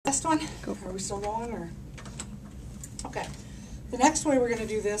Last one? Are we still going, or? Okay. The next way we're going to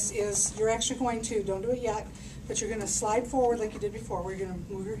do this is you're actually going to, don't do it yet, but you're going to slide forward like you did before. We're going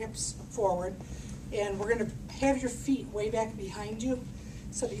to move your hips forward, and we're going to have your feet way back behind you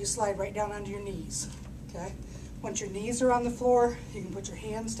so that you slide right down onto your knees, okay? Once your knees are on the floor, you can put your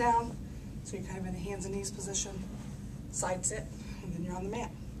hands down, so you're kind of in the hands and knees position, side sit, and then you're on the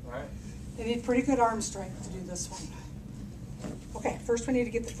mat. All right. You need pretty good arm strength to do this one. Okay, first we need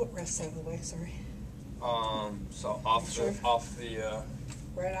to get the footrests out of the way, sorry. So off the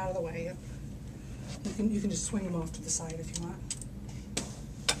Right out of the way, yep. You can just swing them off to the side if you want.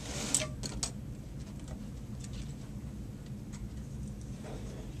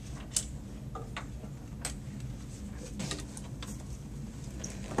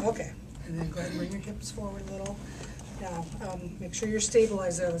 Okay, and then go ahead and bring your hips forward a little. Now, make sure you're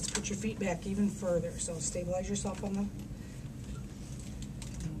stabilized there. Let's put your feet back even further. So stabilize yourself on them.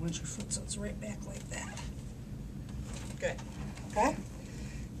 And once your foot sits right back like that. Good. Okay?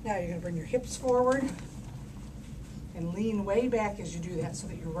 Now you're going to bring your hips forward and lean way back as you do that so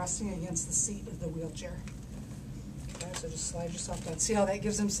that you're resting against the seat of the wheelchair. Okay, so just slide yourself down. See how that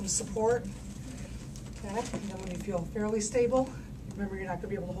gives them some support? Okay, and then when you feel fairly stable, remember you're not going to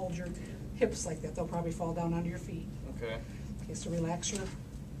be able to hold your hips like that. They'll probably fall down onto your feet. Okay. Okay, so relax your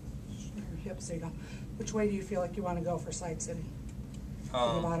hips. There you go. Which way do you feel like you want to go for side sitting? The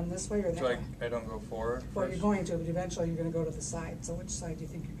bottom this way or that way? I don't go forward? Well, you're going to, but eventually you're going to go to the side. So which side do you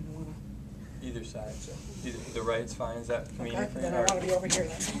think you're going to want to? Either side. So the right's fine. Is that convenient for you? Then I want to be over here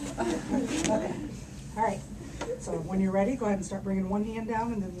then. Okay. All right. So when you're ready, go ahead and start bringing one hand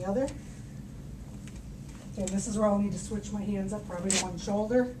down and then the other. Okay, this is where I'll need to switch my hands up, probably to one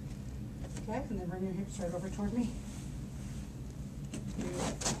shoulder. Okay, and then bring your hips right over toward me.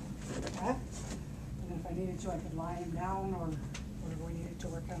 Okay. And then if I needed to, I could lie them down or whatever we needed to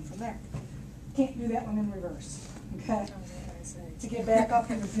work on from there. Can't do that one in reverse. Okay. To get back up,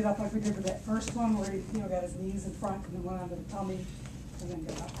 you would get up like we did with that first one where he got his knees in front and then went onto the tummy and then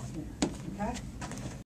get up from there. Okay.